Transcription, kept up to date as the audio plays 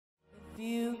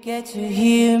Get to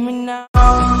hear me now.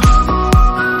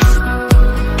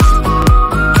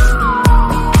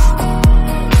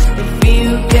 If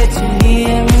you get to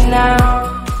hear me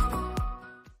now.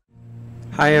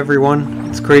 Hi everyone,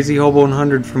 it's Crazy Hobo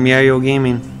 100 from Yayo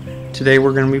Gaming. Today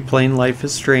we're going to be playing Life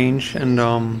is Strange, and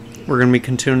we're going to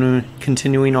be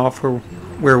continuing off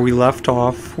where we left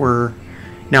off. We're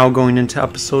now going into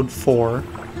episode 4.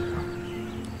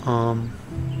 I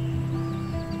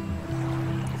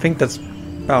think that's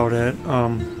about it.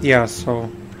 Yeah,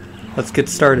 so let's get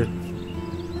started.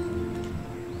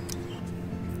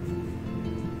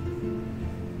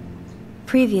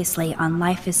 Previously on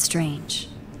Life is Strange.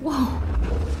 Whoa.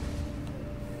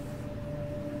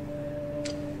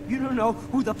 You don't know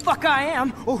who the fuck I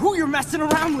am or who you're messing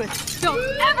around with. Don't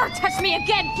ever touch me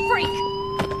again, freak!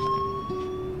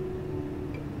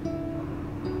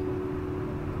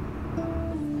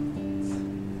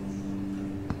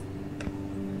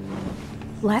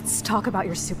 Let's talk about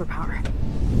your superpower.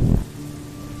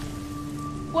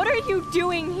 What are you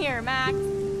doing here, Max?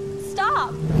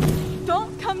 Stop!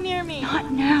 Don't come near me!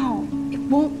 Not now. It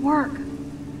won't work.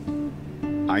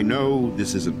 I know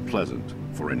this isn't pleasant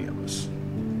for any of us.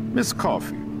 Miss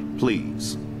Caulfield,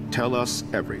 please, tell us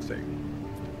everything.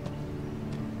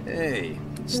 Hey,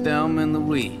 it's Thelma and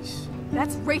Louise.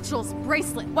 That's Rachel's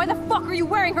bracelet. Why the fuck are you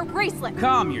wearing her bracelet?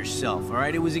 Calm yourself,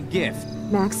 alright? It was a gift.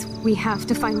 Max, we have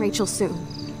to find Rachel soon.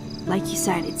 Like you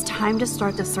said, it's time to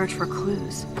start the search for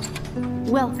clues.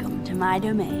 Welcome to my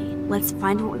domain. Let's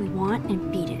find what we want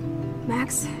and beat it.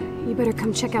 Max, you better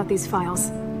come check out these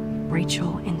files.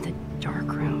 Rachel in the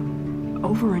dark room.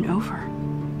 Over and over.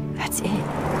 That's it.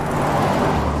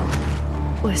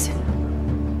 Listen,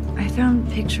 I found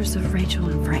pictures of Rachel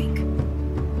and Frank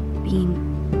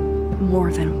being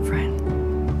more than a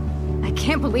friend. I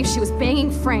can't believe she was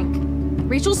banging Frank.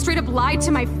 Rachel straight up lied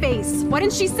to my face. Why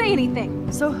didn't she say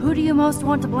anything? So who do you most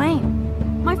want to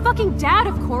blame? My fucking dad,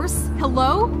 of course.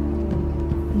 Hello?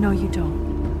 No, you don't.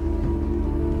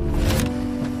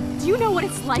 Do you know what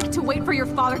it's like to wait for your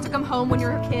father to come home when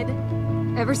you're a kid?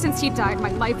 Ever since he died,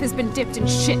 my life has been dipped in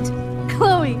shit.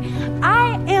 Chloe,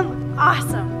 I am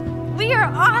awesome. We are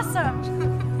awesome.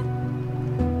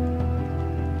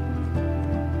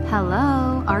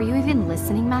 Hello? Are you even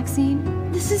listening,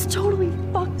 Maxine? This is totally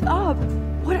fucked up.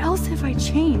 What else have I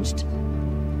changed?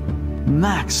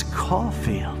 Max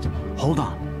Caulfield. Hold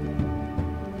on.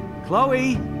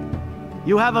 Chloe,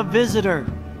 you have a visitor.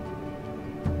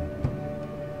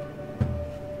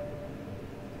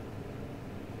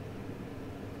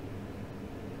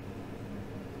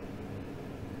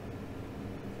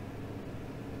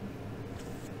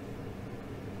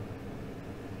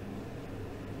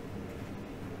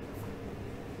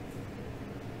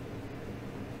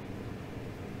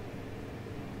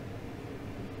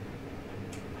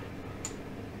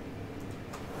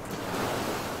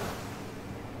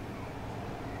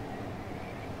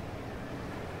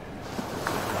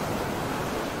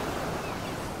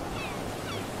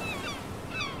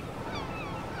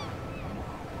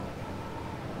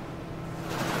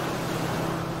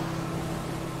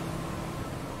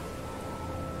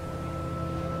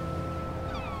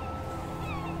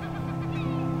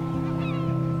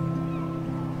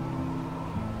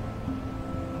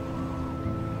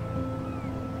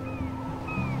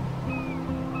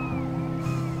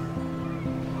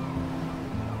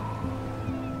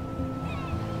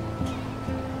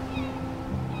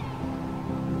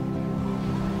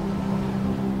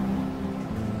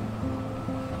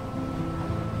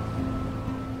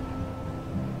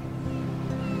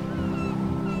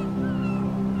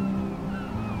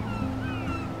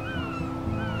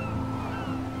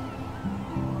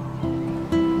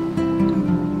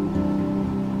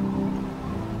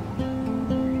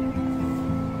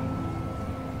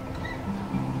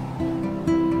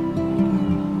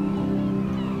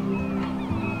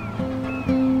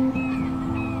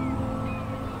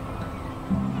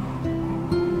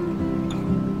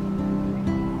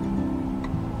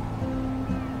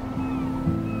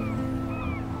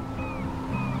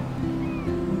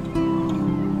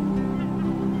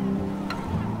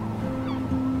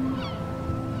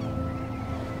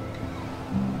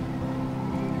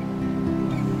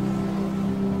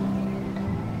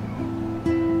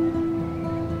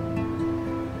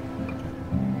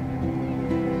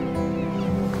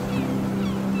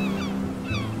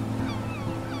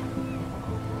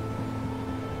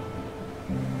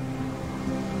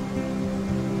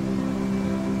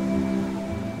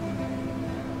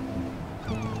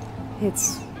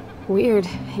 It's weird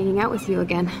hanging out with you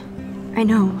again. I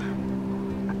know.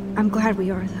 I'm glad we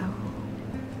are, though.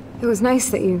 It was nice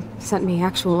that you sent me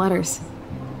actual letters.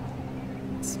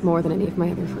 It's more than any of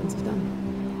my other friends have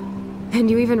done. And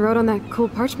you even wrote on that cool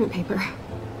parchment paper.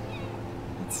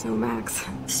 That's so Max.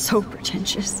 So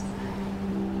pretentious.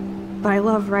 But I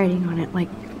love writing on it like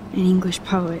an English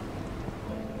poet.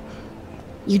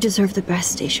 You deserve the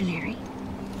best stationery.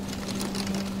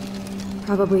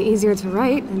 Probably easier to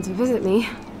write than to visit me.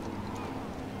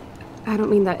 I don't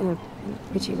mean that in a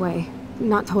bitchy way.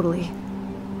 Not totally.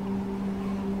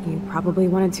 You probably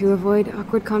wanted to avoid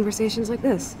awkward conversations like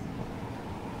this.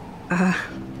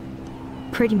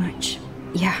 Pretty much,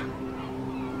 yeah.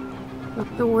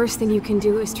 Look, the worst thing you can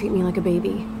do is treat me like a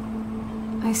baby.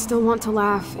 I still want to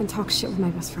laugh and talk shit with my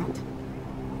best friend.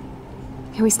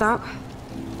 Can we stop?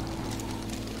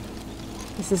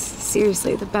 This is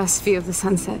seriously the best view of the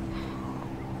sunset.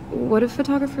 What do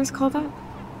photographers call that?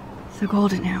 The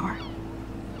golden hour.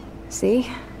 See?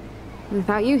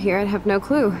 Without you here, I'd have no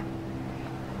clue.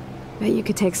 Bet you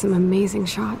could take some amazing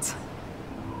shots.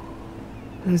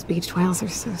 Those beached whales are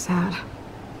so sad.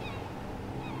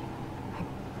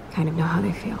 I kind of know how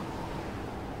they feel.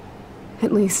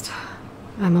 At least,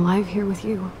 I'm alive here with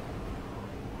you.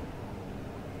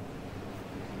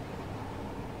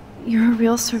 You're a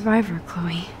real survivor,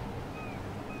 Chloe.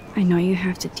 I know you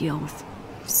have to deal with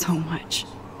so much.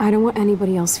 I don't want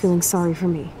anybody else feeling sorry for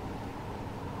me.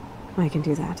 I can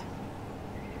do that.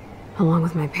 Along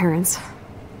with my parents.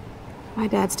 My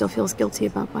dad still feels guilty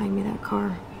about buying me that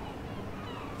car.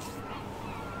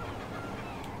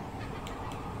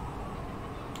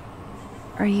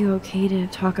 Are you okay to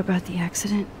talk about the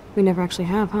accident? We never actually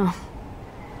have, huh?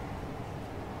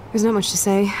 There's not much to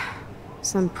say.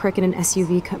 Some prick in an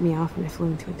SUV cut me off and I flew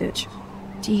into a ditch.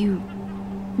 Do you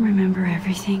remember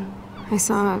everything? I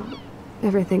saw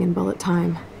everything in bullet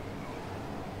time.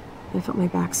 I felt my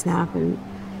back snap and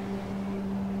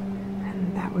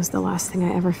that was the last thing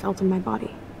I ever felt in my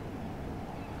body.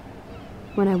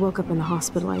 When I woke up in the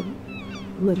hospital, I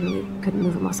literally couldn't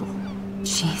move a muscle.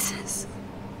 Jesus.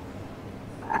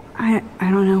 I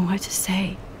don't know what to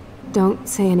say. Don't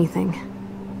say anything.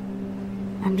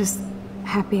 I'm just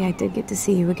happy I did get to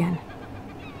see you again.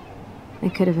 I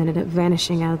could have ended up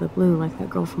vanishing out of the blue like that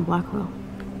girl from Blackwell.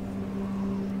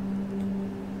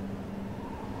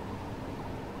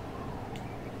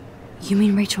 You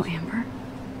mean Rachel Amber?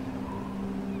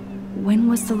 When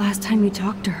was the last time you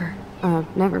talked to her?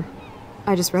 Never.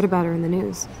 I just read about her in the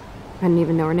news. I didn't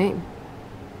even know her name.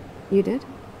 You did?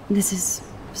 This is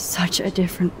such a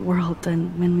different world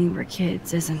than when we were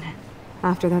kids, isn't it?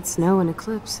 After that snow and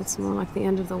eclipse, it's more like the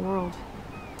end of the world.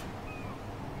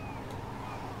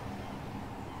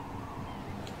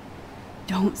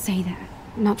 Don't say that.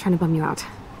 I'm not trying to bum you out.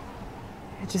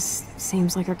 It just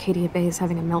seems like Arcadia Bay is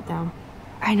having a meltdown.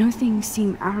 I know things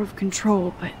seem out of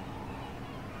control, but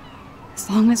as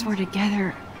long as we're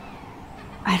together,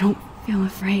 I don't feel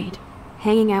afraid.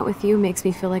 Hanging out with you makes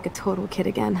me feel like a total kid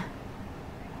again.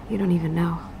 You don't even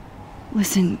know.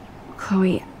 Listen,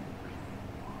 Chloe,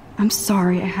 I'm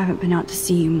sorry I haven't been out to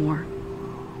see you more.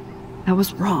 That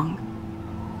was wrong.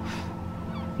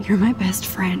 You're my best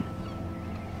friend.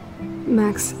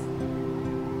 Max,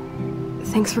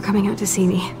 thanks for coming out to see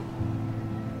me.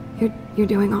 You're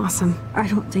doing awesome. I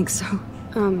don't think so.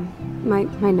 My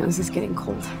nose is getting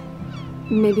cold.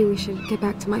 Maybe we should get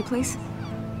back to my place?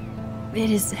 It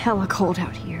is hella cold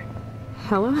out here.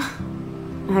 Hella?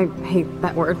 I hate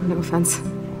that word, no offense.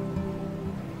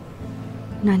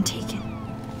 None taken.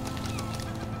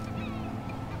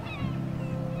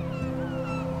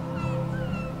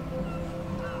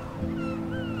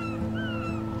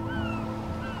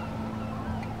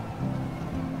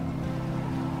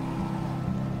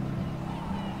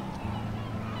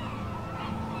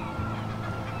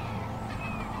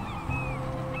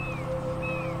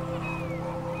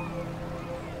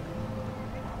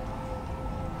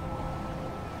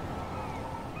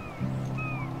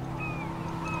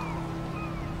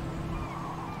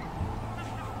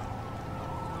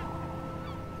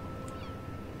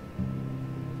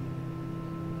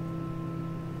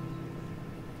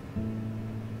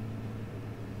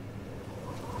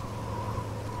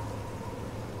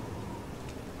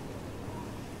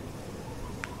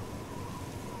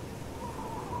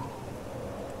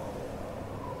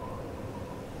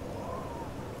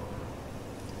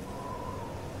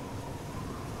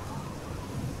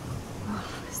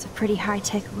 Pretty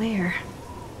high-tech lair.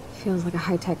 Feels like a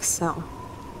high-tech cell.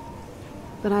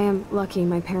 But I am lucky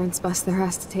my parents bust their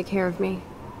ass to take care of me.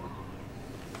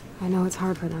 I know it's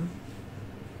hard for them.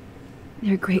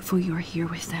 They're grateful you're here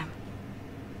with them.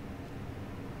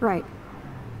 Right.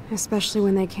 Especially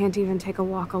when they can't even take a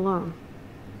walk alone.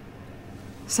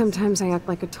 Sometimes I act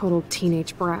like a total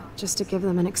teenage brat just to give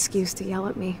them an excuse to yell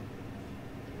at me.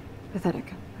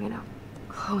 Pathetic, I know.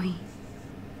 Chloe,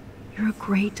 you're a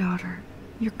great daughter.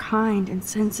 You're kind and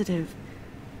sensitive,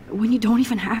 when you don't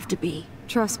even have to be.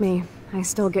 Trust me, I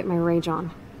still get my rage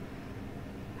on.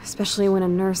 Especially when a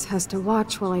nurse has to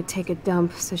watch while I take a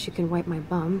dump so she can wipe my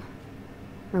bum.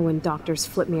 Or when doctors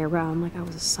flip me around like I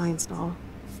was a science doll.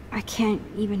 I can't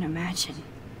even imagine.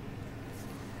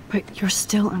 But you're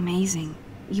still amazing.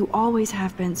 You always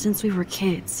have been since we were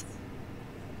kids.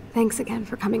 Thanks again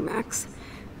for coming, Max.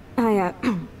 I,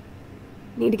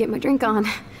 need to get my drink on.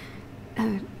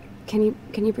 Can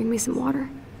you bring me some water?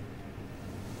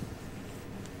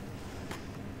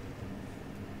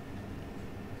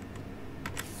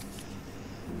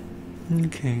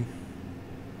 Okay.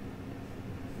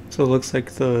 So it looks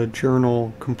like the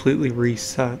journal completely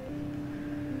reset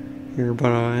here,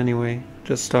 but anyway,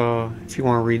 just if you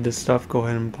want to read this stuff, go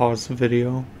ahead and pause the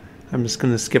video. I'm just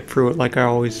gonna skip through it like I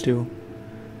always do.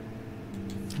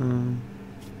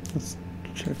 Let's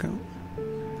check out.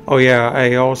 Oh yeah,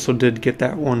 I also did get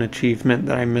that one achievement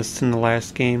that I missed in the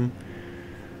last game.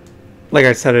 Like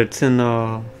I said, it's in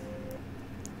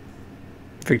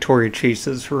Victoria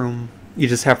Chase's room. You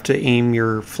just have to aim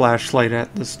your flashlight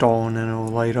at the stall and then it will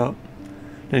light up.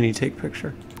 Then you take a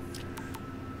picture.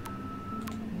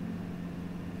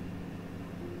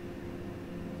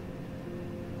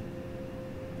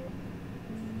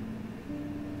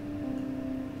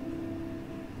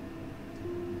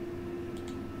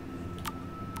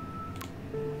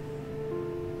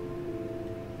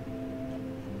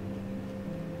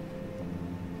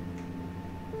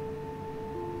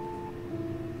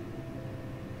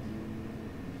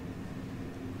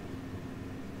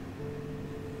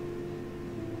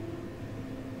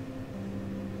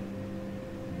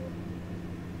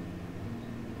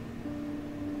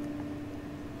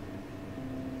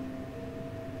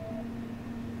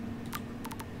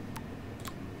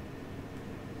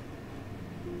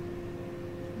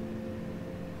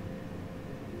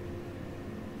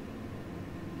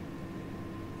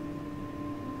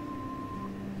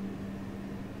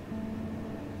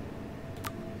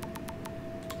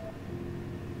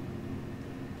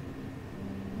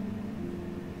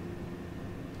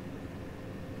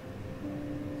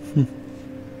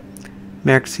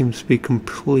 Max seems to be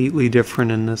completely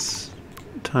different in this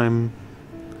time.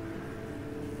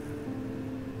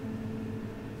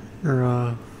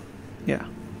 Yeah.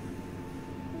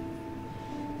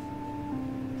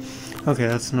 Okay,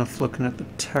 that's enough looking at the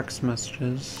text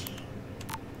messages.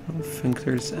 I don't think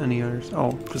there's any others.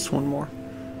 Oh, just one more.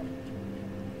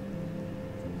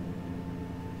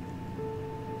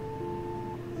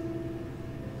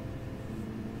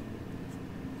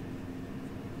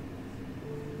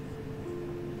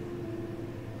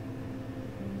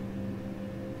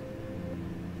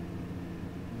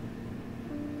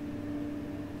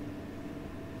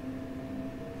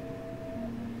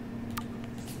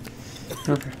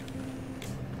 Okay.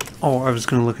 Oh, I was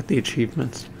gonna look at the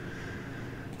achievements.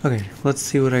 Okay, let's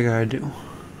see what I gotta do.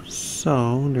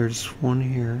 So, there's one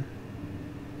here.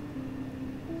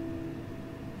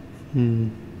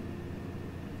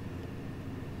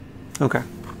 Okay.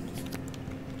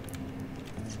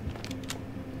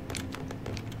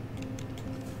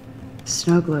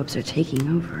 Snow globes are taking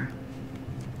over.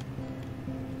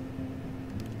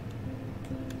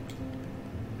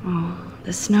 Oh,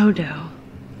 the snow dough.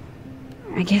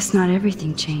 I guess not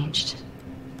everything changed.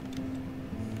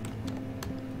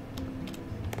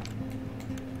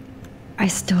 I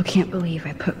still can't believe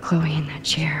I put Chloe in that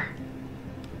chair.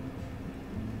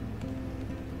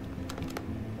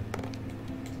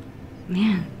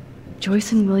 Man,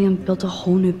 Joyce and William built a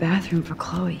whole new bathroom for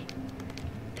Chloe.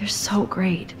 They're so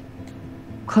great.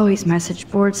 Chloe's message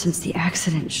board since the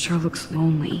accident sure looks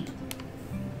lonely.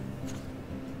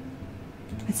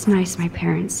 It's nice my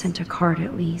parents sent a card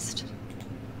at least.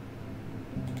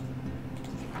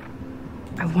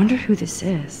 I wonder who this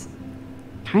is.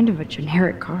 Kind of a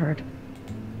generic card.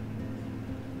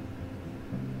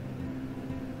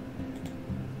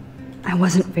 I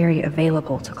wasn't very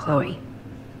available to Chloe.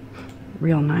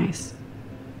 Real nice.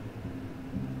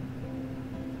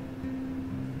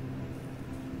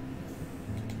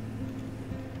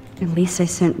 At least I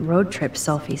sent road trip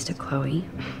selfies to Chloe.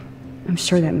 I'm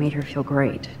sure that made her feel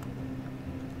great.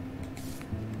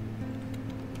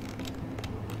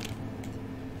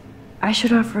 I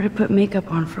should offer to put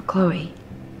makeup on for Chloe.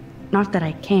 Not that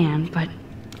I can, but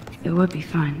it would be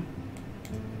fun.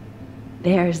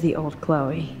 There's the old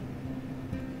Chloe.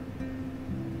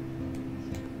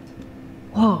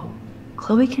 Whoa,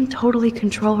 Chloe can totally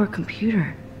control her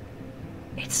computer.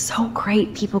 It's so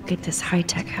great people get this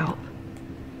high-tech help.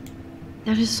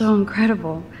 That is so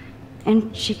incredible.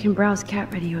 And she can browse cat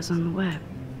videos on the web.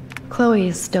 Chloe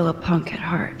is still a punk at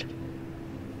heart.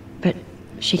 But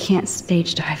she can't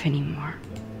stage dive anymore.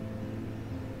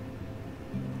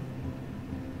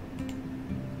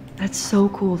 That's so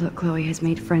cool that Chloe has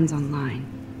made friends online.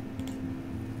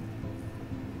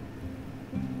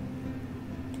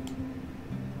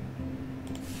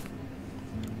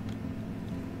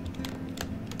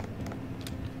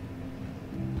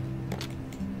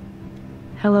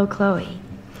 Hello, Chloe.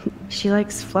 She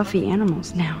likes fluffy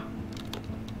animals now.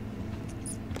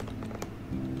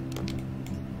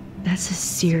 That's a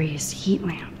serious heat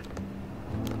lamp.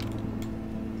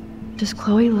 Does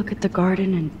Chloe look at the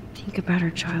garden and think about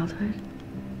her childhood?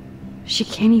 She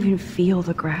can't even feel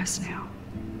the grass now.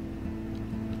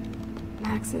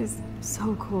 Max, it is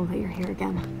so cool that you're here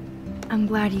again. I'm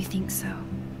glad you think so.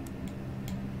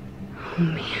 Oh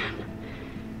man.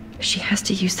 She has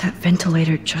to use that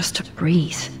ventilator just to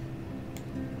breathe.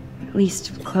 At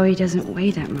least Chloe doesn't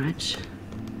weigh that much.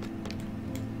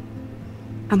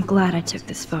 I'm glad I took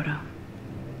this photo.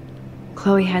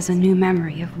 Chloe has a new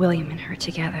memory of William and her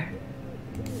together.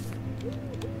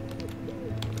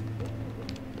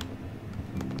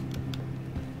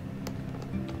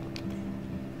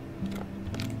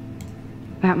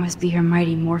 That must be her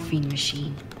mighty morphine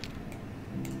machine.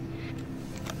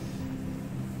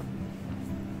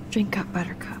 Drink up,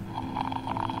 Buttercup.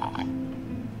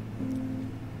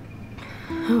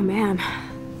 Oh man.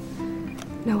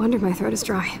 No wonder my throat is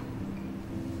dry.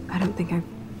 I don't think I've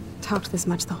talked this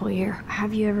much the whole year.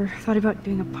 Have you ever thought about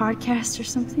doing a podcast or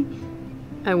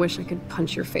something? I wish I could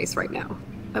punch your face right now.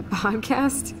 A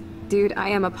podcast? Dude, I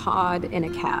am a pod in a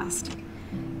cast.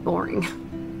 Boring.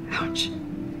 Ouch.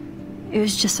 It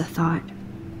was just a thought.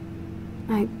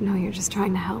 I know you're just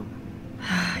trying to help.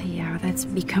 Yeah, that's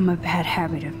become a bad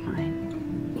habit of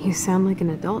mine. You sound like an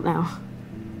adult now.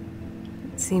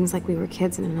 It seems like we were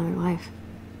kids in another life.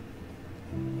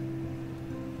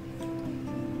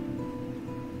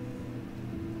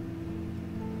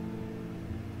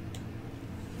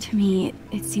 To me,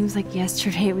 it seems like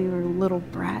yesterday we were little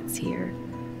brats here,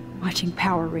 watching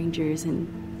Power Rangers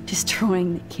and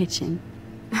destroying the kitchen.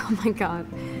 Oh my god.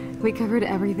 We covered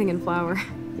everything in flour,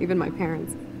 even my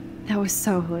parents. That was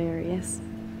so hilarious.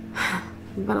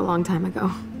 But a long time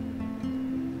ago.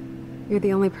 You're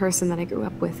the only person that I grew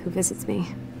up with who visits me.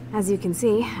 As you can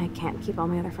see, I can't keep all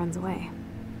my other friends away.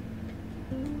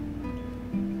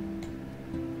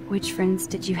 Which friends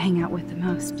did you hang out with the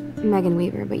most? Megan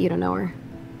Weaver, but you don't know her.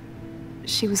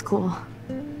 She was cool.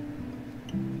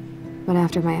 But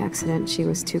after my accident, she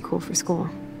was too cool for school.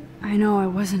 I know I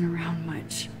wasn't around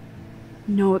much.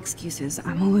 No excuses,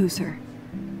 I'm a loser.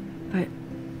 But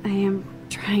I am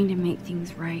trying to make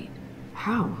things right.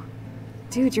 How?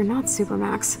 Dude, you're not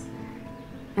Supermax.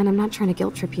 And I'm not trying to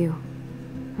guilt trip you.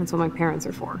 That's what my parents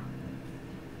are for.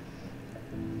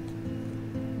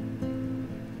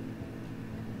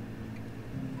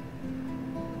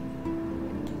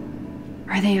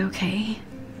 Are they okay?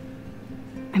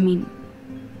 I mean,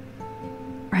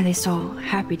 are they still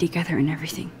happy together and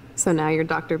everything? So now you're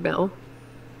Dr. Bill?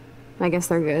 I guess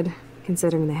they're good,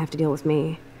 considering they have to deal with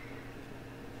me.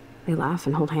 They laugh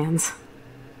and hold hands.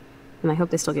 And I hope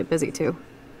they still get busy, too.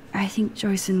 I think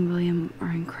Joyce and William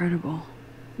are incredible.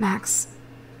 Max,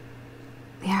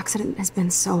 the accident has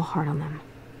been so hard on them.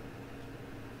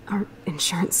 Our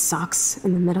insurance sucks,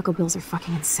 and the medical bills are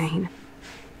fucking insane.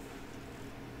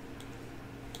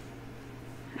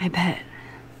 I bet.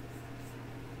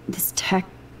 This tech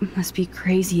must be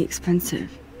crazy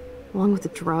expensive. Along with the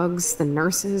drugs, the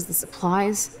nurses, the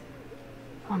supplies.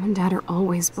 Mom and Dad are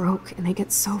always broke, and they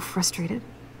get so frustrated.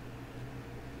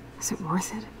 Is it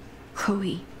worth it?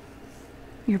 Chloe,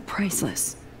 you're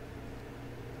priceless.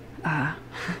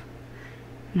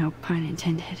 No pun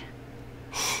intended.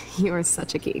 You are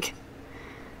such a geek.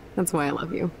 That's why I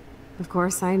love you. Of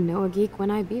course, I know a geek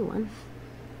when I be one.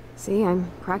 See, I'm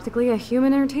practically a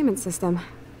human entertainment system.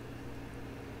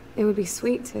 It would be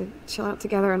sweet to chill out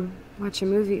together and watch a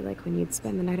movie like when you'd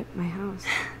spend the night at my house.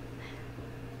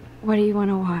 What do you want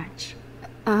to watch?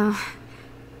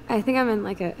 I think I'm in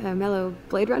like a mellow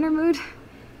Blade Runner mood.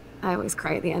 I always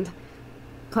cry at the end.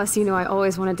 Plus, you know I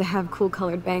always wanted to have cool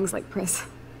colored bangs like Pris.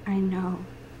 I know.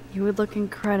 You would look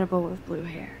incredible with blue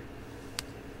hair.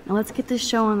 Now let's get this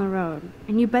show on the road.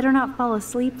 And you better not fall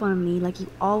asleep on me like you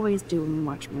always do when we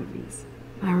watch movies.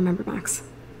 I remember, Max.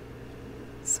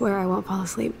 Swear I won't fall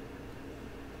asleep.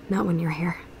 Not when you're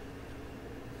here.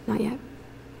 Not yet.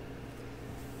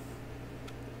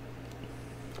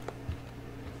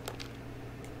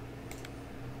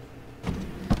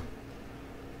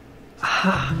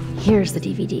 Ah, here's the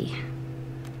DVD.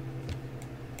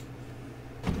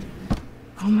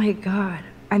 my god.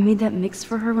 I made that mix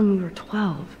for her when we were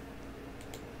 12.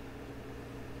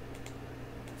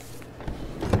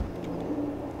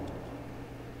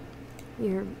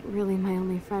 You're really my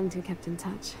only friend who kept in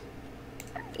touch.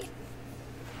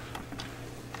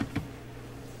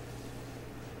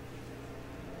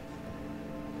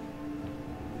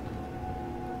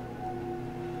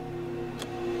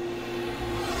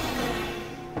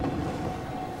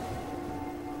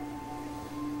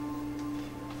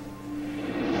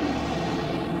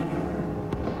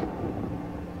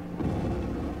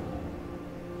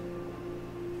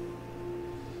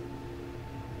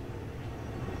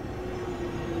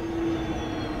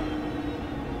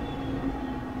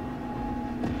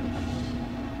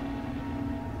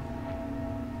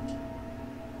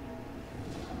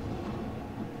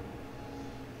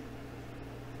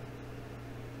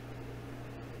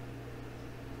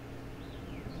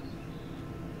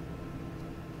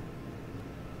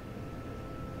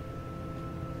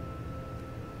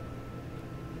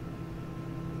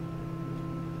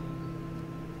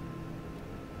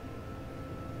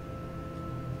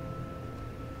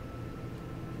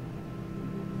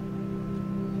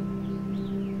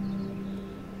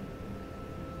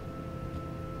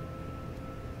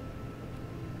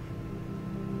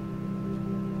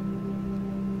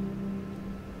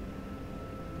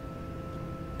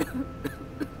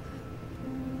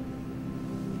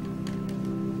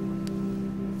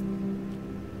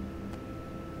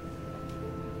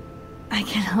 I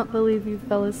cannot believe you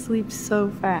fell asleep so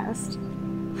fast.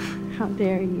 How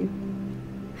dare you?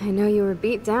 I know you were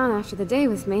beat down after the day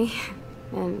with me,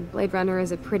 and Blade Runner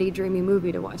is a pretty dreamy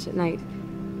movie to watch at night.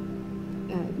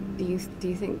 Do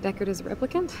you think Deckard is a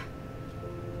replicant?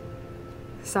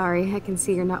 Sorry, I can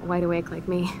see you're not wide awake like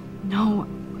me. No,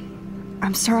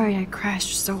 I'm sorry I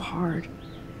crashed so hard.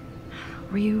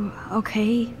 Were you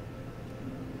okay?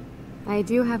 I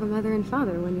do have a mother and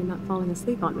father when you're not falling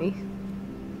asleep on me.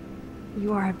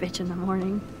 You are a bitch in the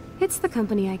morning. It's the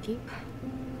company I keep.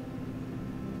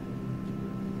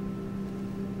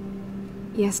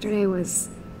 Yesterday was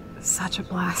such a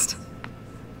blast.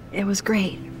 It was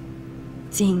great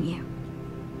seeing you.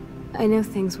 I know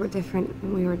things were different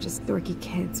when we were just dorky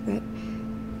kids, but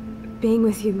being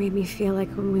with you made me feel like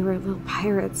when we were little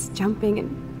pirates, jumping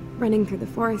and running through the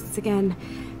forests again.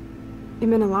 It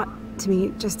meant a lot to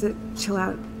me just to chill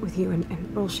out with you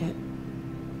and bullshit.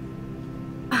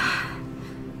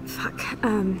 Fuck,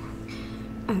 I'm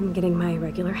getting my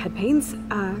regular head pains.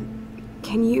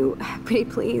 Can you pretty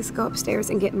please go upstairs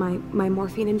and get my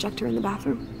morphine injector in the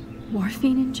bathroom?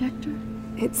 Morphine injector?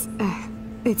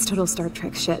 It's total Star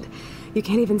Trek shit. You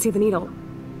can't even see the needle.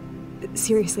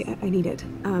 Seriously, I need it.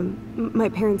 My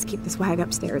parents keep this wag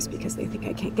upstairs because they think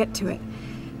I can't get to it.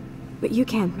 But you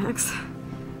can, Max.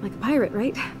 Like a pirate,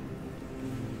 right?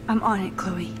 I'm on it,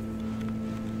 Chloe.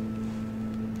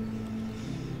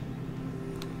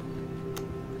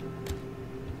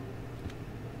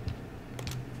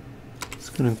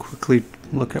 Just gonna quickly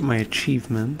look at my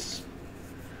achievements.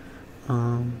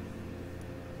 So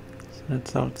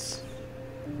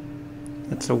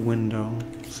that's a window,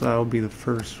 so that'll be the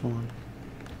first one.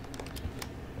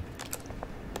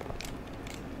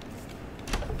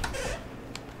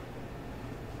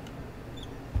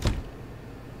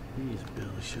 These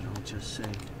bills should all just say,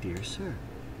 "Dear sir."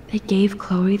 They gave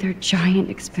Chloe their giant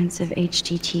expensive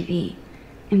HD TV,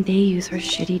 and they use her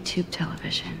shitty tube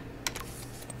television.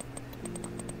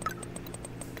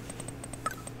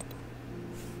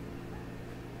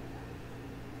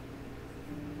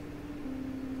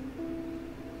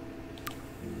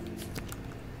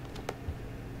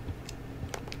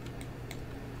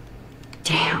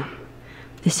 Damn,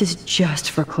 this is just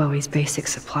for Chloe's basic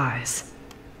supplies.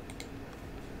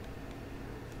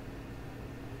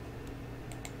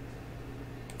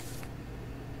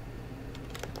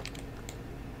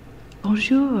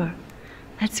 Bonjour.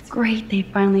 That's great they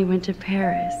finally went to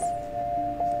Paris.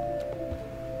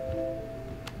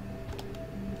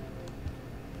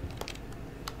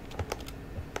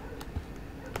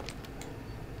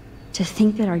 To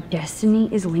think that our destiny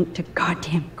is linked to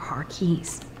goddamn car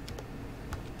keys.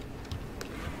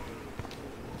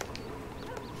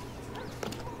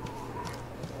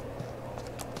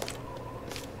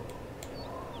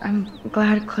 I'm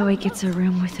glad Chloe gets a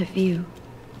room with a view.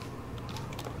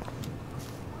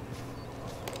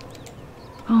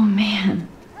 Oh man,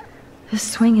 the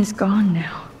swing is gone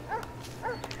now.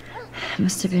 It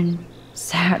must have been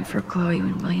sad for Chloe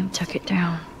when William took it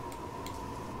down.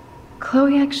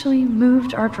 Chloe actually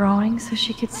moved our drawing so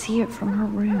she could see it from her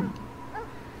room.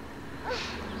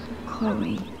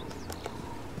 Chloe.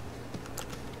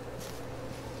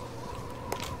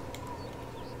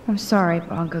 I'm sorry,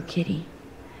 Bongo Kitty.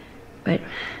 But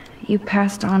you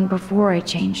passed on before I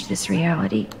changed this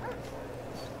reality.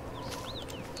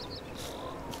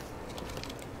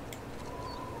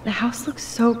 The house looks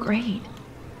so great.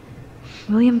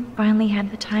 William finally had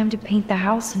the time to paint the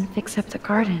house and fix up the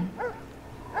garden.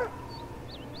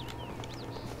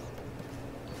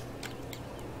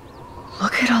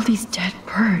 Look at all these dead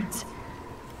birds.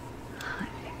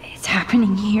 It's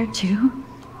happening here, too.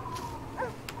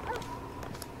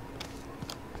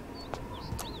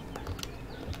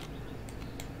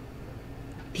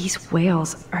 These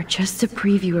whales are just a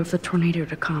preview of the tornado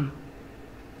to come.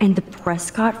 And the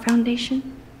Prescott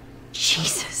Foundation?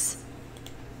 Jesus.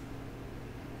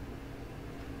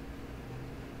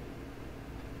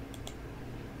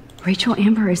 Rachel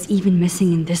Amber is even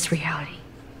missing in this reality.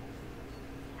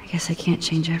 I guess I can't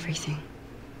change everything.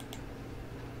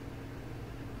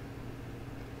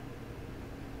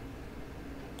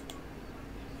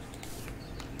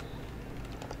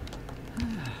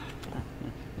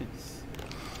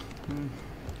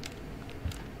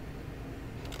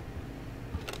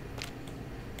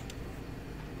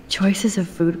 Joyce is a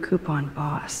food coupon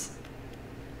boss.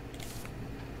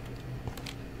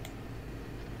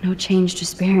 No change to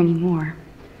spare anymore.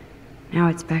 Now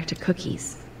it's back to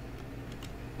cookies.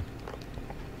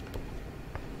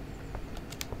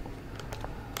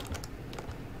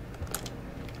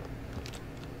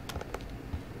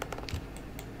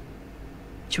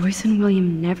 Joyce and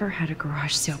William never had a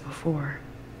garage sale before.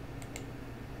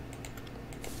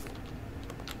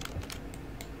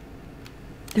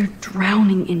 They're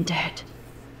drowning in debt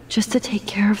just to take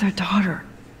care of their daughter.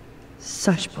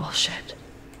 Such bullshit.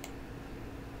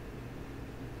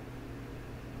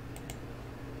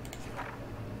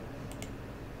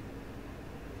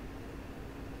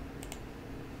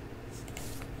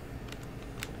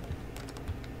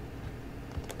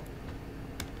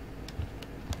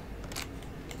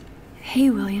 Hey,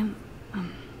 William.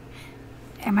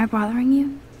 Am I bothering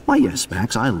you? Why, yes,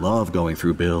 Max. I love going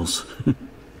through bills.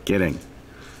 Kidding.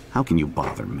 How can you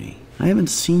bother me? I haven't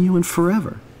seen you in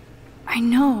forever. I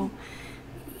know.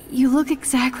 You look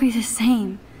exactly the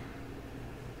same.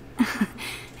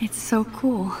 It's so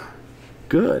cool.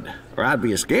 Good. Or I'd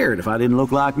be scared if I didn't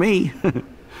look like me.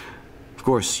 Of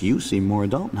course, you seem more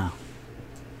adult now.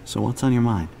 So what's on your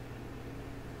mind?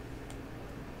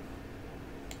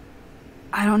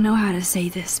 I don't know how to say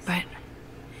this, but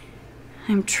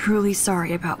I'm truly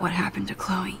sorry about what happened to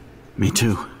Chloe. Me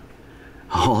too.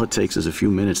 All it takes is a few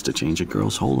minutes to change a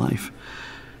girl's whole life.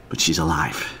 But she's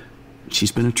alive. She's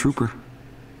been a trooper.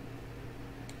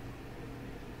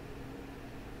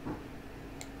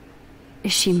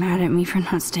 Is she mad at me for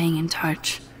not staying in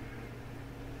touch?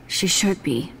 She should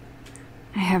be.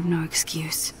 I have no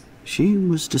excuse. She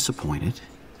was disappointed,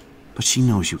 but she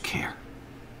knows you care.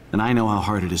 And I know how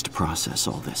hard it is to process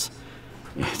all this.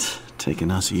 It's taken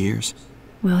us years.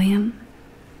 William,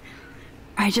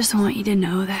 I just want you to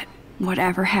know that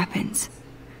whatever happens,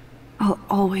 I'll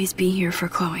always be here for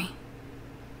Chloe.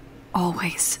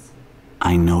 Always.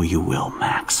 I know you will,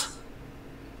 Max.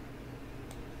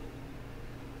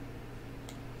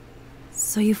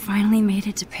 So you finally made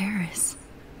it to Paris.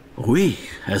 Oui,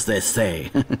 as they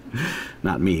say.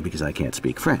 Not me, because I can't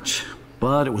speak French.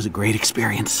 But it was a great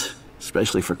experience,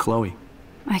 especially for Chloe.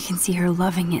 I can see her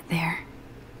loving it there.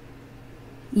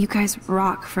 You guys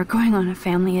rock for going on a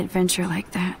family adventure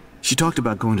like that. She talked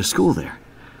about going to school there,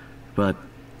 but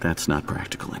that's not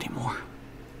practical anymore.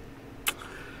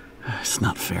 It's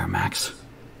not fair, Max.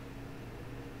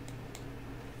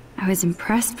 I was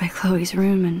impressed by Chloe's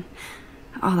room and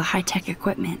all the high-tech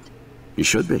equipment. You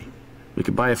should be. We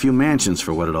could buy a few mansions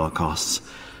for what it all costs.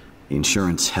 The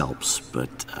insurance helps,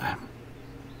 but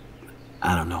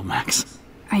I don't know, Max.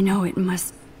 I know it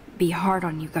must be hard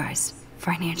on you guys,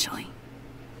 financially.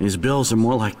 These bills are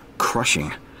more like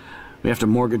crushing. We have to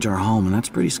mortgage our home, and that's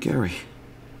pretty scary.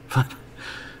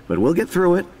 But we'll get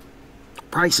through it.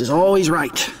 Price is always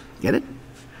right. Get it?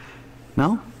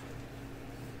 No?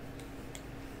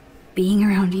 Being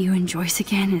around you and Joyce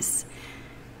again is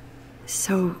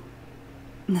so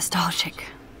nostalgic.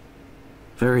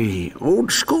 Very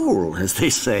old school, as they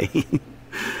say.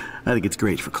 I think it's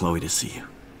great for Chloe to see you.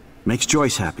 Makes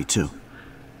Joyce happy, too.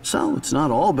 So, it's not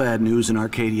all bad news in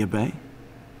Arcadia Bay.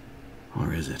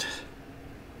 Or is it?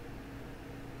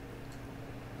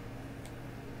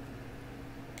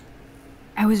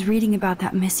 I was reading about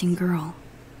that missing girl.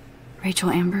 Rachel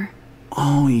Amber.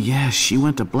 Oh, yeah, she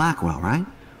went to Blackwell, right?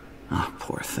 Oh,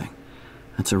 poor thing.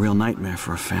 That's a real nightmare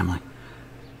for a family.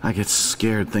 I get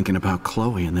scared thinking about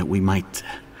Chloe and that we might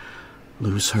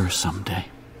lose her someday.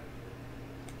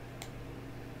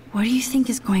 What do you think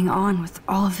is going on with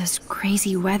all of this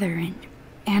crazy weather and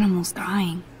animals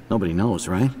dying? Nobody knows,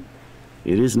 right?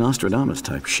 It is Nostradamus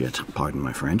type shit, pardon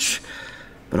my French.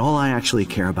 But all I actually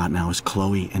care about now is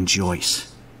Chloe and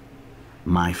Joyce.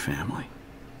 My family.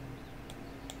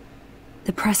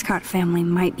 The Prescott family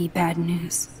might be bad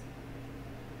news.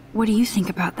 What do you think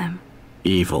about them?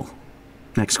 Evil.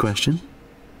 Next question?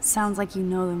 Sounds like you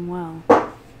know them well.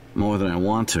 More than I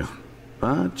want to.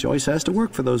 But Joyce has to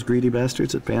work for those greedy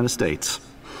bastards at Pan Estates.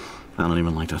 I don't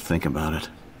even like to think about it.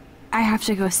 I have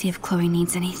to go see if Chloe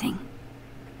needs anything.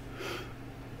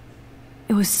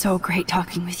 It was so great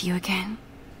talking with you again.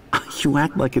 You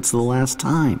act like it's the last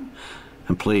time.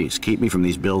 And please, keep me from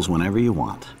these bills whenever you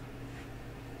want.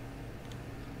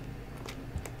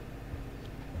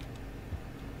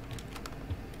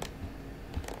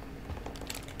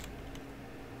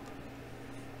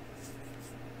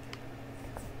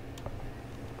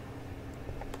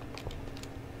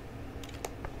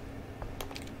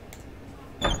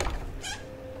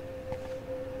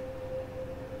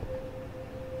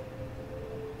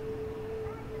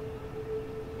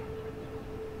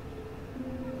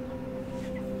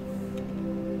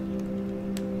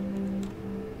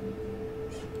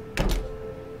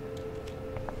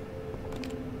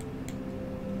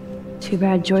 Too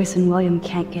bad Joyce and William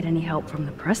can't get any help from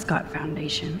the Prescott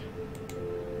Foundation.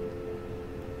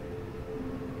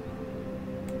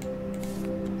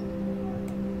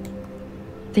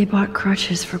 They bought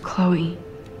crutches for Chloe,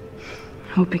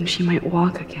 hoping she might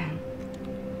walk again.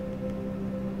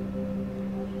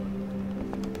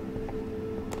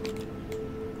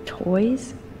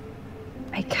 Toys?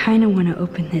 I kinda want to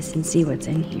open this and see what's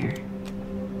in here.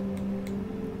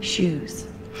 Shoes.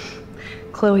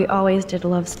 Chloe always did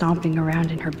love stomping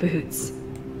around in her boots.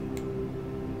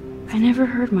 I never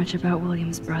heard much about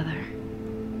William's brother.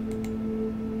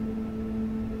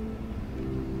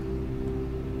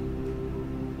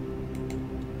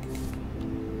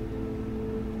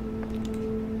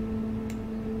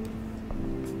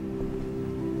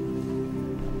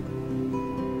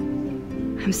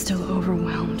 I'm still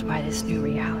overwhelmed by this new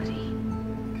reality.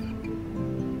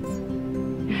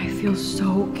 And I feel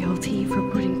so guilty for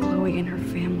putting Chloe and her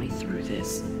family through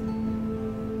this.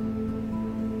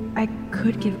 I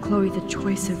could give Chloe the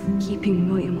choice of keeping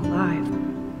William alive,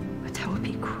 but that would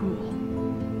be cruel.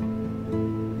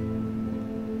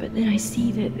 But then I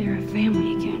see that they're a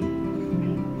family again,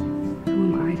 and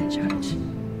who am I to judge?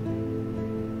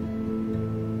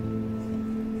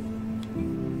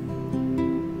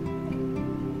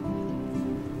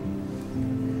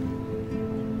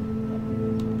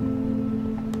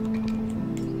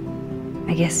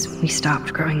 I guess we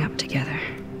stopped growing up together.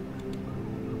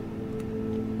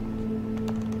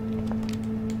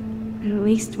 At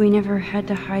least we never had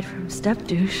to hide from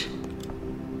step-douche.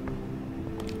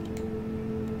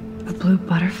 A blue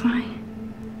butterfly?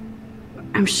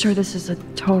 I'm sure this is a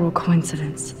total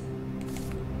coincidence.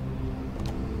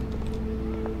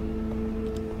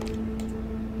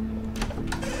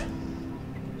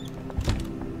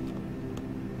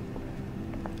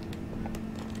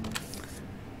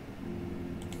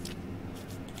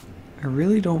 I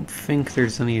really don't think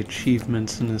there's any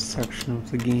achievements in this section of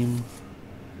the game.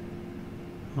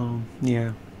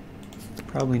 Yeah,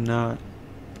 probably not.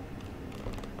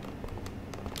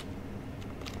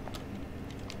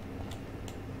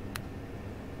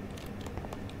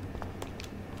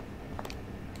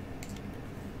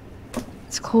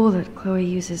 It's cool that Chloe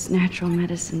uses natural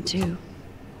medicine too.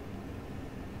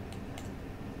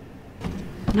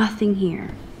 Nothing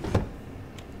here.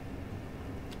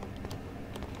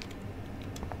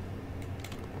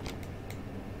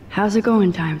 How's it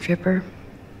going, Time Tripper?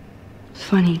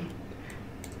 Funny.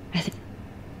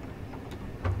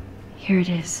 Here it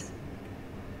is.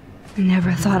 I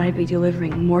never thought I'd be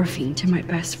delivering morphine to my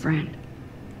best friend.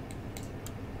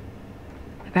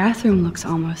 The bathroom looks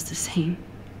almost the same.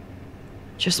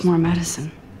 Just more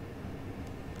medicine.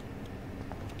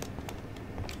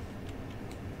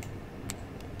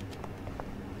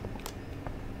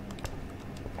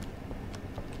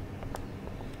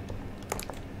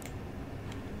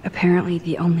 Apparently,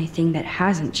 the only thing that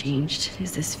hasn't changed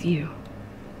is this view.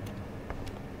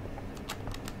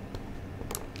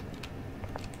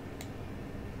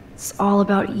 It's all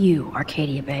about you,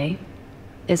 Arcadia Bay,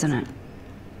 isn't it?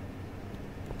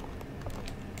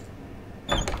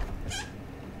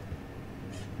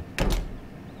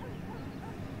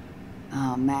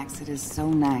 Oh, Max, it is so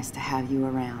nice to have you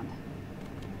around.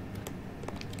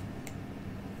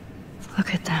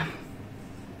 Look at them.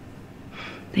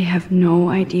 They have no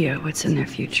idea what's in their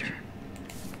future.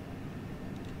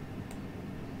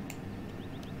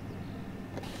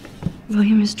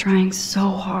 William is trying so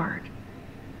hard.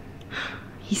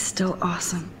 He's still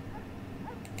awesome.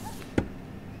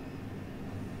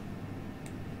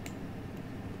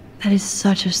 That is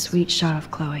such a sweet shot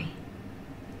of Chloe.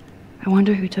 I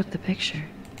wonder who took the picture.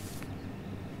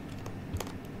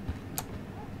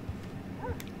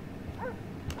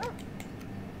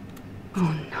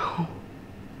 Oh no.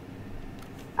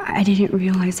 I didn't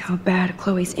realize how bad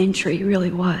Chloe's injury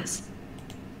really was.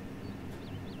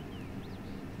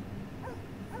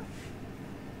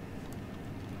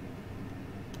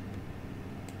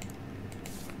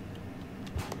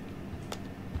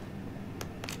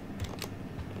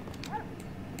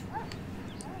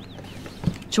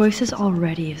 Joyce is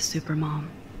already a supermom.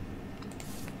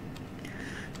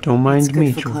 Don't mind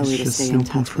me, for Joyce. Chloe to Just stay in snooping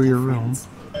touch through with your her room. friends.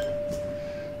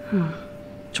 Huh.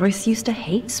 Joyce used to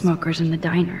hate smokers in the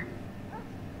diner.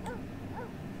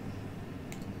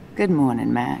 Good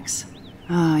morning, Max.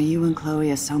 Ah, you and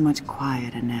Chloe are so much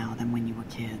quieter now than when you were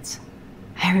kids.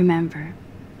 I remember.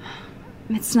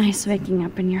 It's nice waking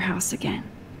up in your house again.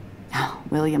 Oh,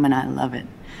 William and I love it.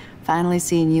 Finally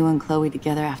seeing you and Chloe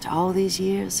together after all these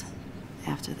years.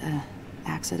 After the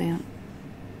accident.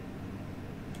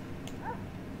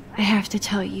 I have to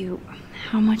tell you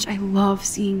how much I love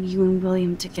seeing you and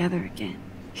William together again.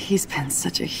 He's been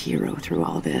such a hero through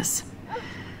all this.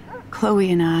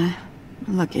 Chloe and I are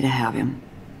lucky to have him.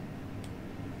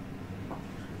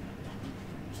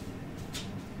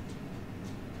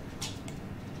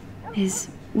 Is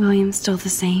William still the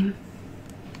same?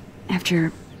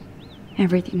 After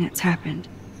everything that's happened?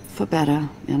 For better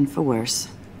and for worse.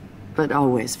 But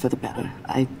always for the better.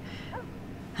 I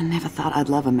never thought I'd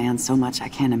love a man so much I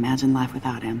can't imagine life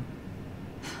without him.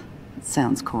 It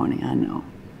sounds corny, I know.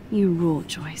 You rule,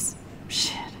 Joyce.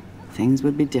 Shit. Things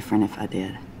would be different if I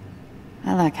did.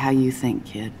 I like how you think,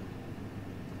 kid.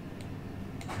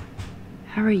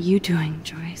 How are you doing,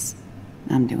 Joyce?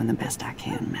 I'm doing the best I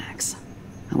can, Max.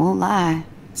 I won't lie.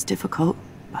 It's difficult,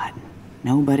 but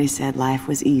nobody said life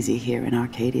was easy here in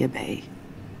Arcadia Bay.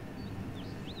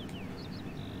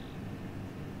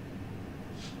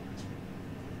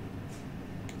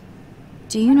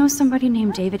 Do you know somebody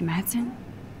named David Madsen?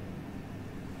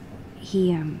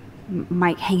 He,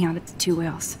 might hang out at the Two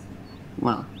Whales.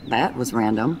 Well, that was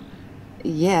random.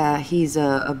 Yeah, he's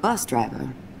a bus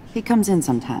driver. He comes in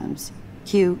sometimes.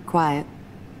 Cute, quiet.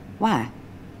 Why?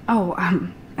 Oh,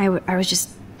 I was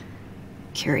just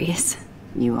curious.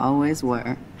 You always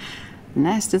were.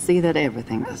 Nice to see that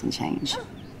everything doesn't change.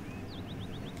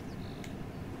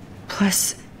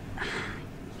 Plus,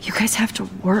 you guys have to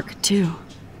work, too.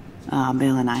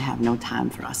 Bill and I have no time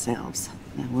for ourselves.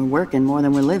 We're working more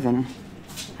than we're living.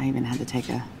 I even had to take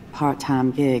a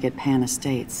part-time gig at Pan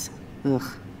Estates. Ugh.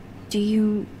 Do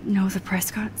you know the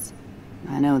Prescotts?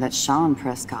 I know that Sean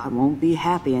Prescott won't be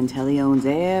happy until he owns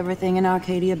everything in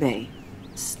Arcadia Bay.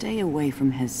 Stay away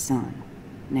from his son,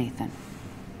 Nathan.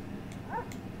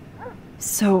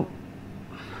 So,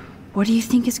 what do you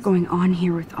think is going on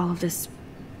here with all of this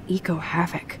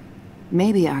eco-havoc?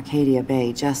 Maybe Arcadia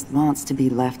Bay just wants to be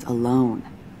left alone.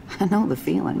 I know the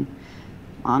feeling.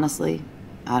 Honestly,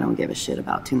 I don't give a shit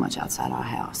about too much outside our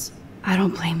house. I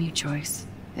don't blame you, Joyce.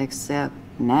 Except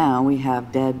now we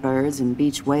have dead birds and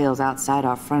beach whales outside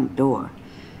our front door.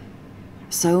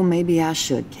 So maybe I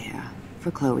should care,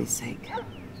 for Chloe's sake.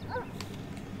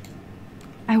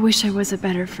 I wish I was a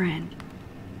better friend.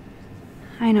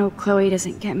 I know Chloe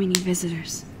doesn't get many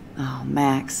visitors. Oh,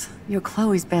 Max, you're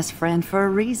Chloe's best friend for a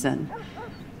reason.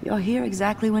 You're here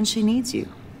exactly when she needs you.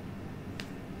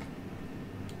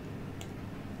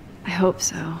 I hope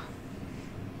so.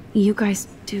 You guys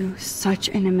do such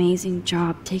an amazing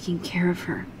job taking care of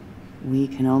her. We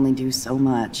can only do so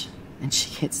much, and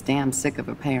she gets damn sick of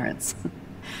her parents.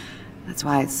 That's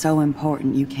why it's so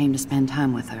important you came to spend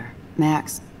time with her.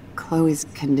 Max, Chloe's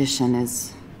condition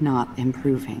is not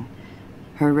improving.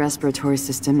 Her respiratory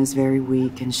system is very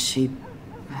weak, and she...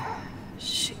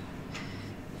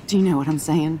 Do you know what I'm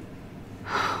saying?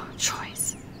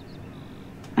 Joyce.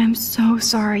 I'm so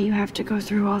sorry you have to go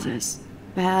through all this.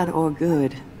 Bad or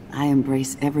good, I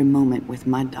embrace every moment with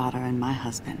my daughter and my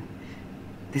husband.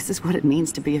 This is what it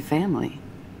means to be a family,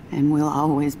 and we'll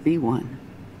always be one,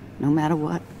 no matter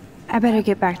what. I better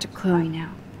get back to Chloe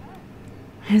now.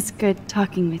 It's good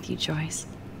talking with you, Joyce.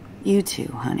 You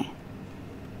too, honey.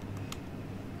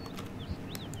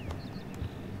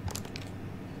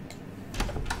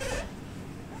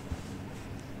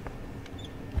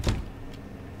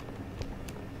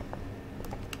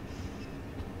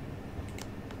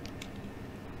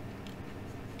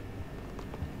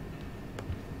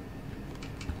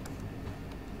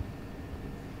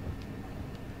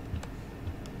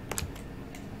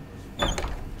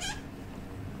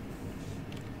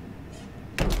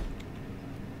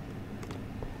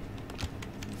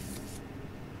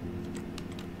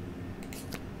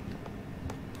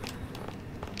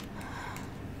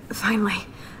 Finally.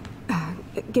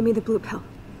 Give me the blue pill.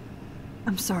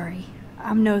 I'm sorry.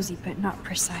 I'm nosy, but not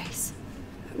precise.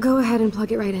 Go ahead and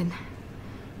plug it right in.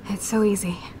 It's so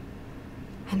easy.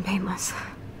 And painless.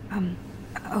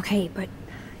 Okay, but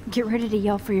get ready to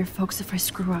yell for your folks if I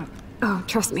screw up. Oh,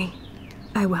 trust me.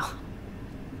 I will.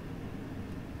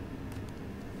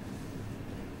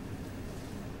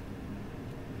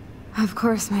 Of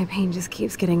course, my pain just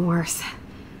keeps getting worse.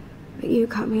 But you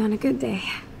caught me on a good day.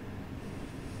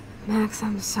 Max,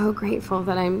 I'm so grateful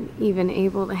that I'm even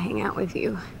able to hang out with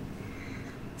you.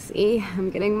 See,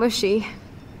 I'm getting mushy.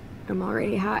 I'm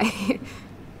already high.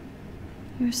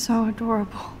 You're so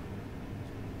adorable.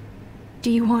 Do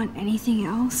you want anything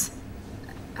else?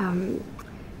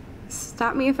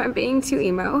 Stop me if I'm being too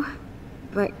emo,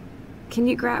 but can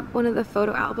you grab one of the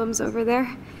photo albums over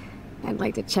there? I'd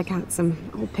like to check out some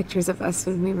old pictures of us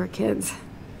when we were kids.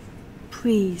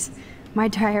 Please. My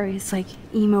diary is like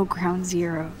emo ground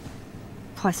zero.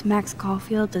 Plus, Max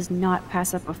Caulfield does not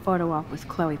pass up a photo op with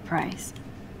Chloe Price.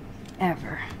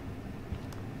 Ever.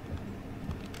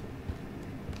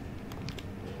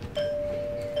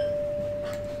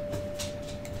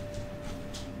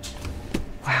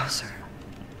 Wowzer.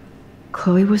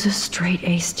 Chloe was a straight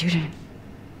A student.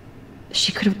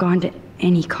 She could have gone to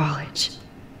any college.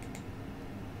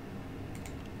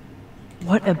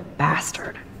 What a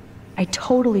bastard. I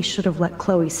totally should have let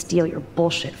Chloe steal your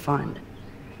bullshit fund.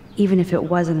 Even if it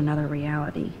wasn't another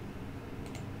reality.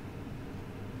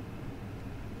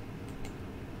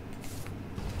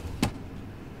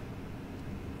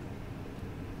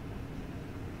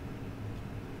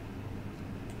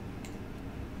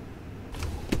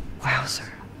 Wowzer.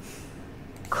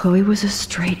 Chloe was a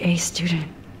straight A student.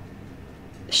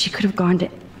 She could have gone to...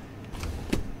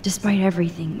 Despite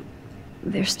everything,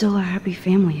 they're still a happy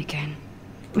family again.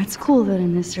 It's cool that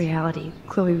in this reality,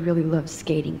 Chloe really loves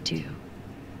skating too.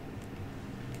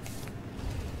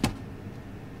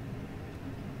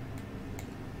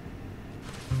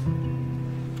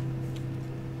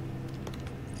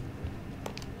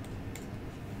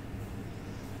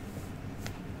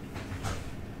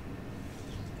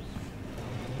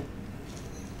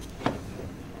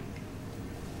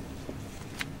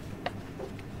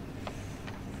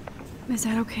 Is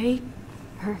that okay?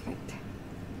 Perfect.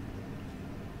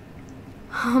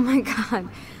 Oh my god,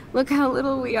 look how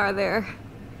little we are there.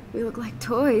 We look like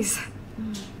toys.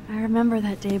 I remember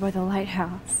that day by the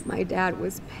lighthouse. My dad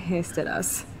was pissed at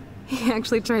us. He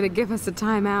actually tried to give us a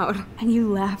timeout. And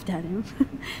you laughed at him.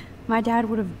 My dad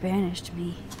would have banished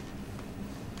me.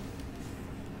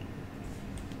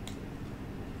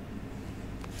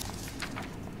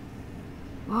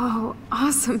 Whoa,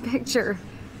 awesome picture.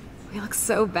 We look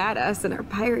so badass in our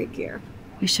pirate gear.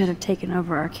 We should have taken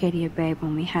over Arcadia Bay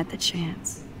when we had the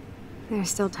chance. There's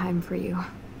still time for you.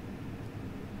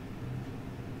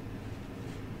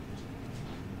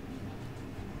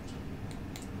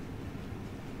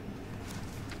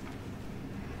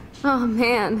 Oh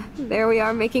man, there we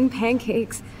are making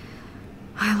pancakes.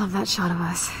 I love that shot of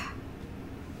us.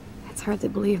 It's hard to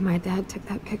believe my dad took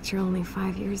that picture only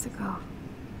 5 years ago.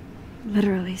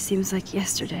 Literally seems like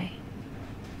yesterday.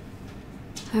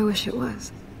 I wish it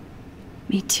was.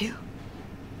 Me too.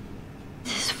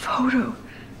 This photo...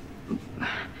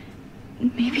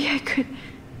 Maybe I could...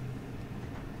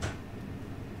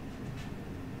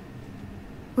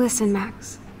 Listen,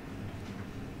 Max.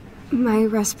 My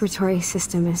respiratory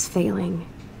system is failing,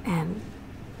 and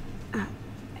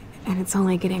it's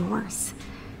only getting worse.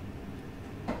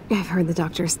 I've heard the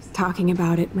doctors talking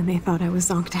about it when they thought I was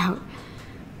zonked out.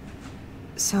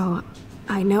 So,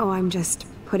 I know I'm just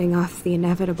putting off the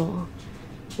inevitable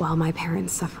while my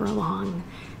parents suffer along,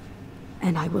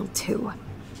 and I will too.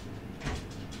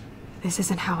 This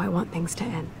isn't how I want things to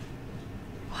end.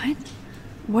 What?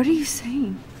 What are you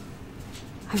saying?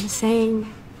 I'm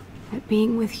saying that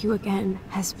being with you again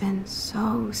has been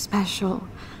so special.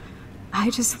 I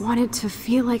just wanted to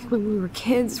feel like when we were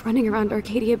kids running around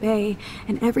Arcadia Bay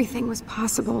and everything was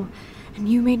possible, and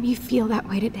you made me feel that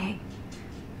way today.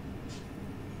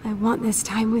 I want this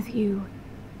time with you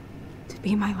to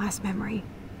be my last memory.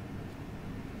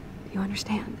 Do you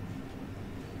understand?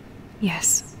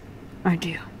 Yes, I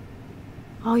do.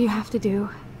 All you have to do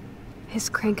is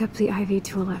crank up the IV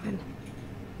to 11.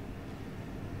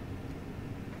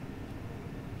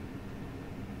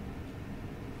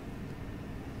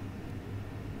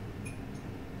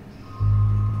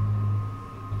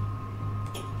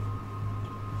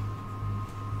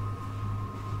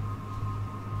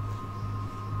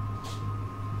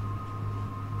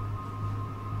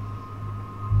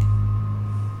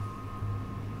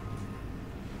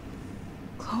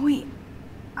 Chloe,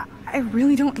 I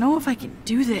really don't know if I can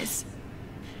do this.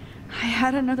 I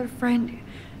had another friend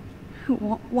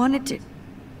who wanted to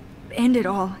end it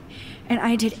all, and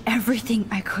I did everything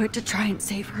I could to try and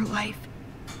save her life.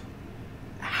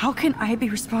 How can I be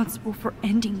responsible for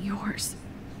ending yours?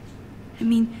 I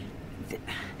mean,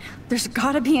 there's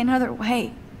gotta be another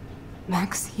way.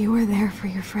 Max, you were there for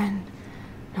your friend,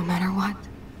 no matter what.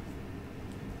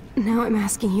 Now I'm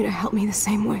asking you to help me the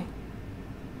same way.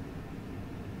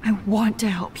 I want to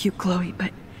help you, Chloe,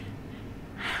 but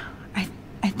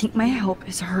I think my help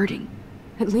is hurting.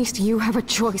 At least you have a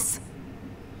choice.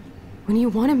 When you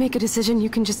want to make a decision, you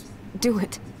can just do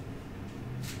it.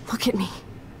 Look at me.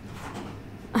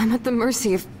 I'm at the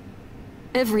mercy of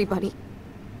everybody.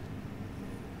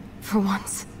 For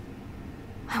once,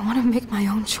 I want to make my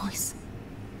own choice.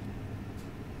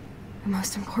 The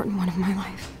most important one of my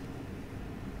life.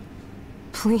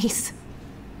 Please.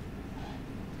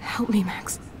 Help me,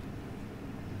 Max.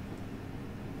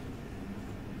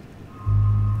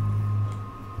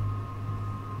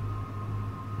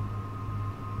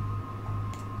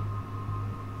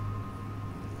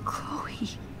 Chloe.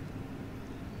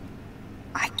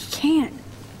 I can't.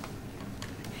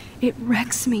 It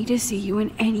wrecks me to see you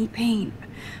in any pain,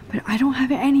 but I don't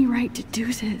have any right to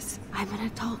do this. I'm an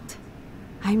adult.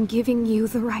 I'm giving you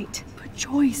the right. But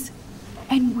Joyce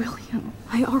and William...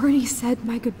 I already said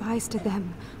my goodbyes to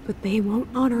them, but they won't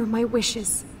honor my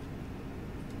wishes.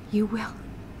 You will,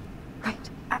 right?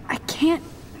 I can't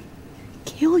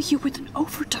kill you with an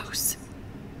overdose.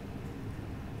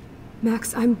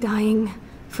 Max, I'm dying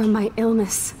from my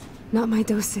illness, not my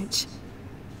dosage.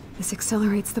 This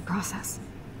accelerates the process.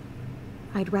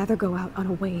 I'd rather go out on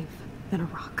a wave than a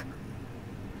rock.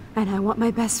 And I want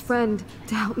my best friend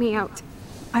to help me out.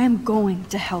 I am going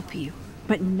to help you,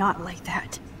 but not like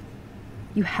that.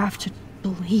 You have to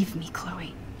believe me,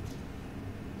 Chloe.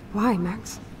 Why,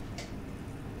 Max?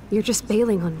 You're just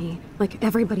bailing on me, like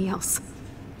everybody else.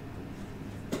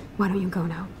 Why don't you go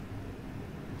now?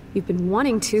 You've been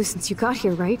wanting to since you got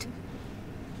here, right?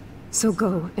 So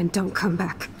go and don't come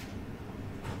back.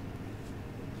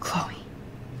 Chloe,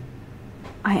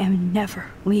 I am never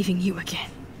leaving you again.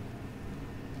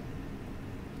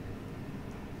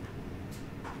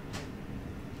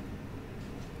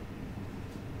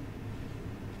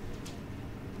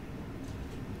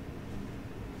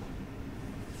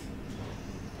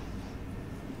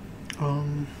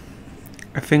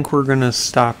 I think we're gonna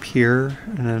stop here,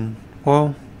 and then,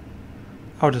 well,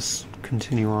 I'll just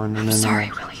continue on, and then sorry,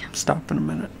 I'll William. stop in a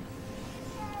minute.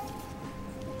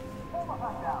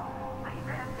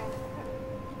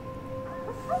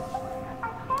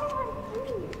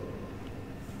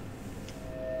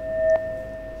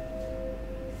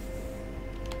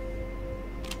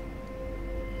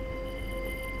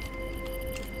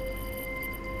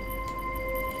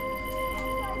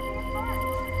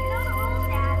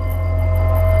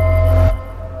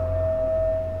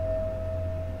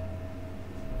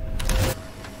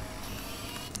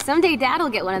 Someday Dad'll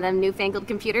get one of them newfangled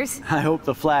computers. I hope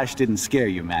the flash didn't scare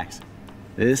you, Max.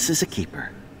 This is a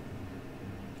keeper.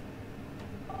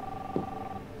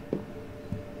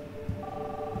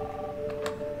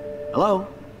 Hello?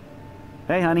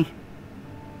 Hey, honey.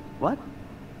 What?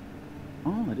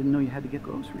 Oh, I didn't know you had to get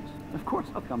groceries. Of course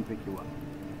I'll come pick you up.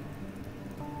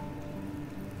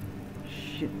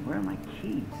 Shit, where are my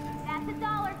keys? That's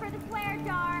 $1 for the swear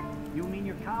jar. You mean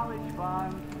your college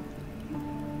fund?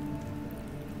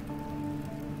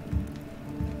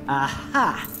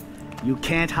 Aha! You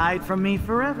can't hide from me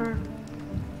forever.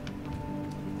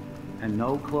 And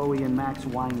no Chloe and Max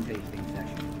wine tasting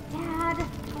session. Dad.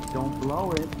 Don't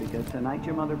blow it, because tonight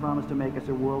your mother promised to make us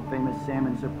a world-famous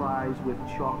salmon surprise with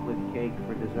chocolate cake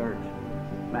for dessert.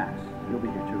 Max, you'll be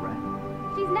here too,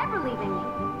 right? She's never leaving me.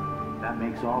 That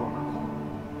makes all of us.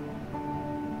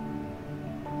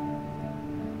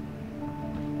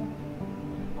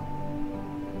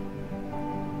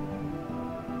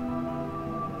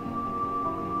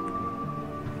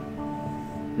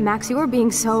 Max, you're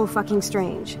being so fucking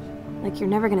strange. Like you're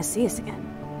never gonna see us again.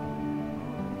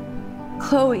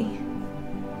 Chloe,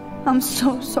 I'm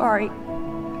so sorry.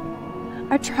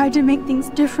 I tried to make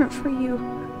things different for you.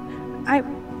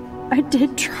 I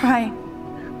did try.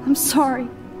 I'm sorry.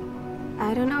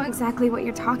 I don't know exactly what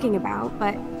you're talking about,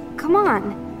 but come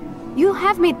on. You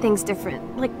have made things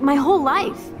different, like my whole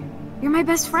life. You're my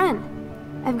best friend.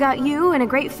 I've got you and a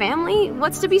great family.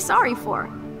 What's to be sorry for?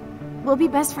 We'll be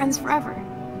best friends forever.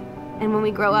 And when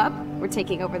we grow up, we're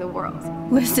taking over the world.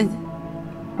 Listen,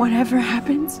 whatever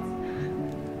happens,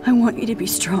 I want you to be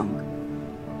strong.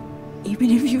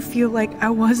 Even if you feel like I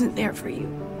wasn't there for you.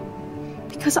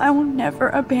 Because I will never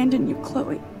abandon you,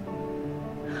 Chloe.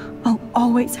 I'll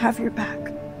always have your back.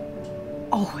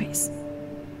 Always.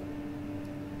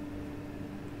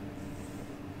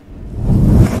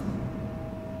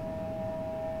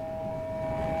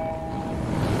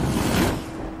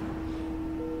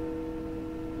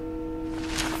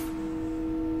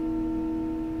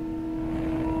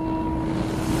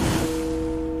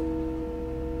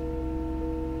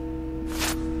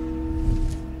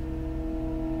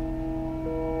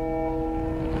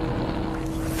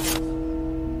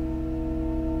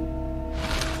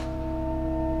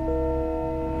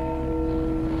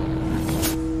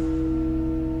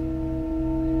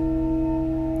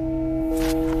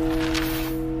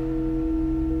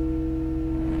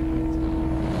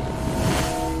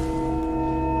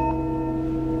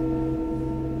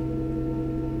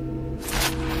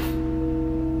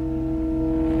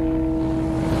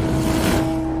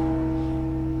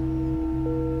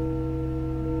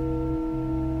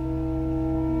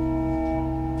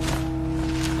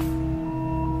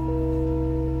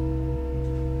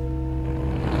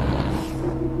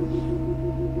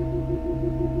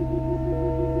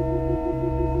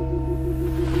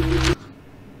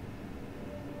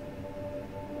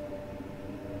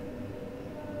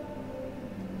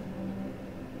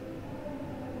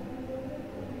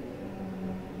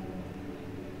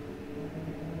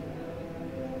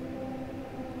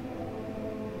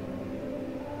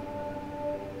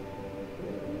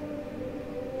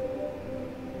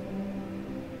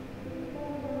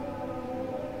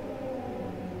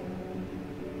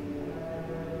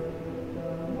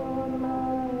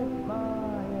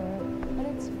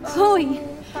 Chloe,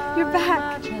 you're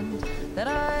back.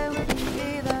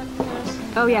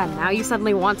 Oh yeah, now you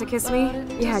suddenly want to kiss me?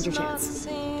 You had your chance.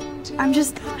 I'm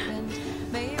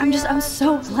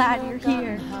so glad you're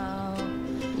here.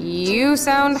 You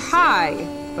sound high,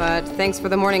 but thanks for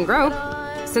the morning grope.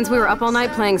 Since we were up all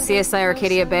night playing CSI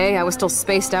Arcadia Bay, I was still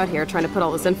spaced out here trying to put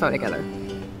all this info together.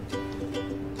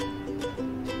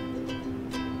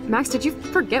 Max, did you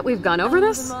forget we've gone over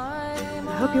this?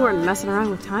 I hope you weren't messing around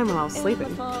with time while I was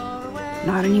sleeping.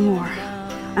 Not anymore.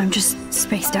 I'm just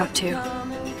spaced out too.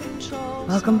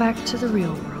 Welcome back to the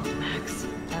real world, Max.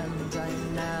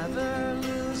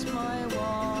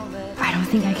 I don't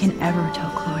think I can ever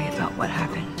tell Chloe about what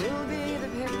happened.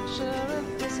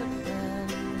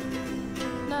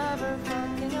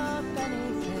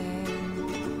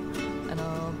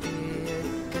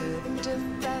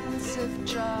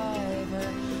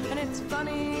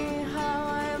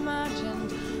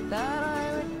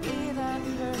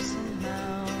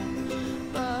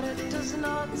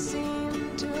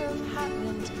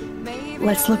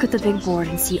 Let's look at the big board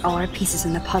and see all our pieces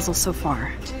in the puzzle so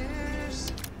far.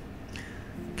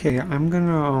 Okay, I'm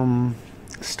gonna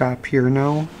stop here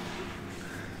now.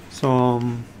 So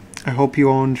I hope you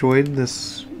all enjoyed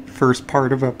this first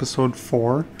part of episode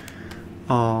 4.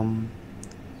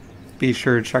 Be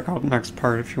sure to check out the next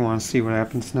part if you want to see what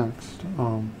happens next.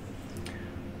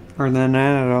 Other than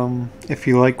that, if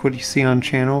you like what you see on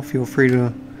channel, feel free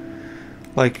to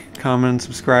like, comment, and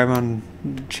subscribe on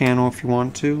the channel if you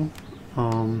want to.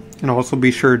 And also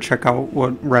be sure to check out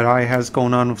what Red Eye has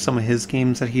going on with some of his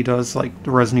games that he does, like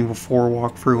the Resident Evil 4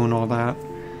 walkthrough and all that.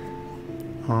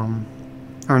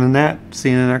 Other than that, see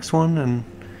you in the next one, and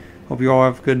hope you all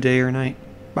have a good day or night.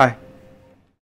 Bye.